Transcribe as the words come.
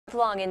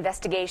Long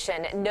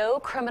investigation. No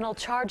criminal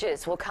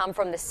charges will come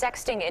from the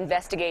sexting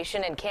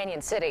investigation in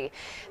Cañon City.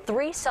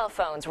 3 cell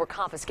phones were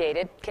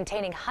confiscated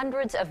containing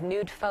hundreds of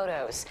nude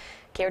photos.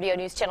 KRDO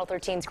News Channel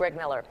 13's Greg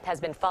Miller has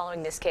been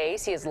following this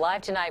case. He is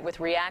live tonight with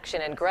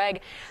reaction. And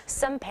Greg,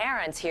 some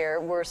parents here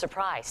were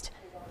surprised.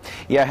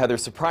 Yeah, Heather,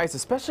 surprised,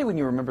 especially when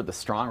you remember the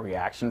strong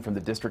reaction from the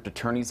district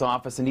attorney's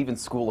office and even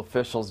school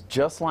officials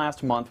just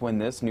last month when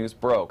this news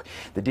broke.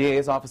 The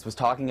DA's office was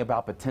talking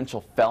about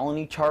potential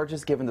felony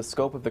charges given the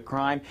scope of the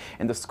crime,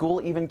 and the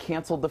school even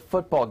canceled the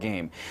football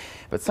game.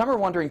 But some are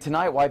wondering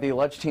tonight why the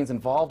alleged teens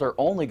involved are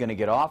only going to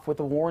get off with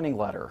a warning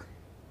letter.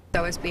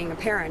 So as being a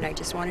parent, I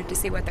just wanted to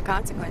see what the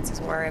consequences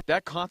were.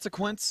 That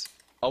consequence?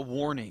 A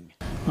warning.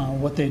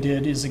 What they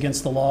did is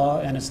against the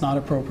law and it's not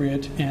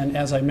appropriate, and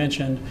as I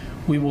mentioned,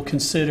 we will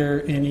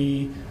consider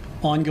any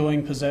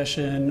ongoing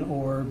possession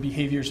or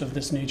behaviors of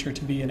this nature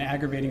to be an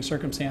aggravating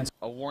circumstance.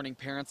 A warning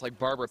parents like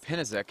Barbara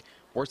Pinizek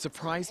were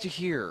surprised to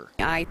hear.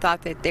 I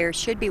thought that there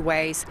should be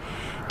ways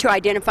to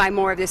identify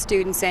more of the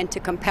students and to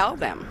compel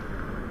them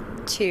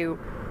to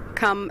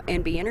come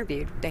and be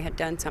interviewed. They had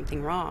done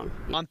something wrong.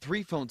 On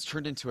 3 phones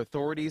turned into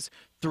authorities,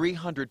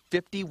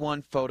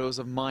 351 photos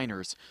of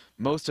minors,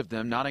 most of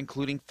them not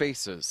including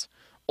faces.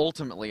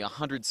 Ultimately,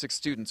 106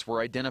 students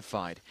were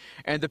identified,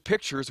 and the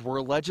pictures were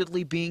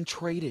allegedly being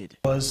traded.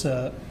 There was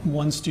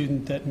one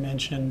student that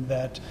mentioned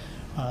that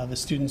the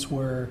students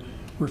were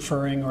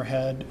referring, or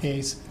had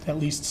at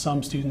least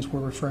some students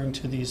were referring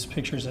to these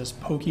pictures as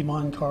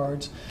Pokemon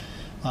cards,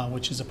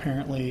 which is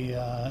apparently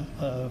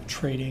a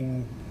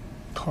trading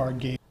card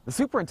game. The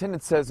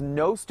superintendent says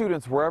no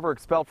students were ever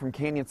expelled from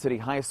Cañon City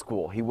High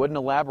School. He wouldn't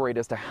elaborate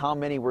as to how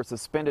many were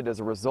suspended as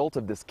a result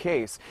of this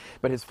case,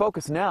 but his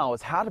focus now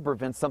is how to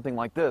prevent something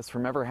like this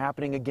from ever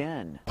happening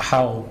again.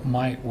 How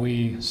might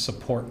we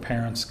support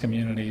parents,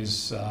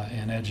 communities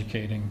in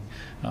educating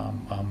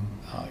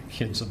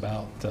kids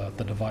about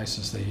the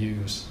devices they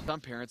use? Some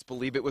parents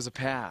believe it was a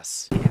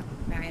pass. You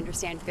know, I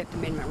understand Fifth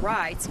Amendment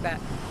rights, but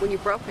when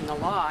you've broken the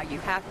law, you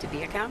have to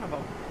be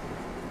accountable.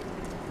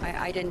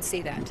 I didn't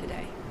see that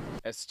today.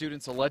 As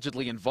students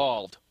allegedly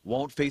involved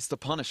won't face the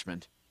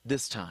punishment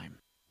this time.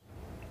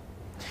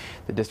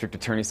 The district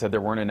attorney said there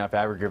weren't enough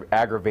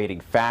aggravating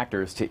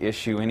factors to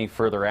issue any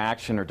further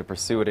action or to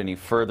pursue it any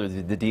further.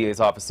 The DA's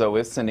office, though,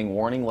 is sending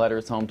warning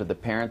letters home to the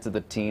parents of the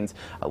teens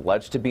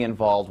alleged to be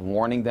involved,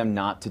 warning them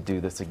not to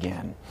do this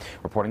again.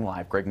 Reporting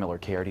live, Greg Miller,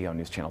 KRDO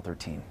News Channel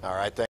 13. All right, thanks.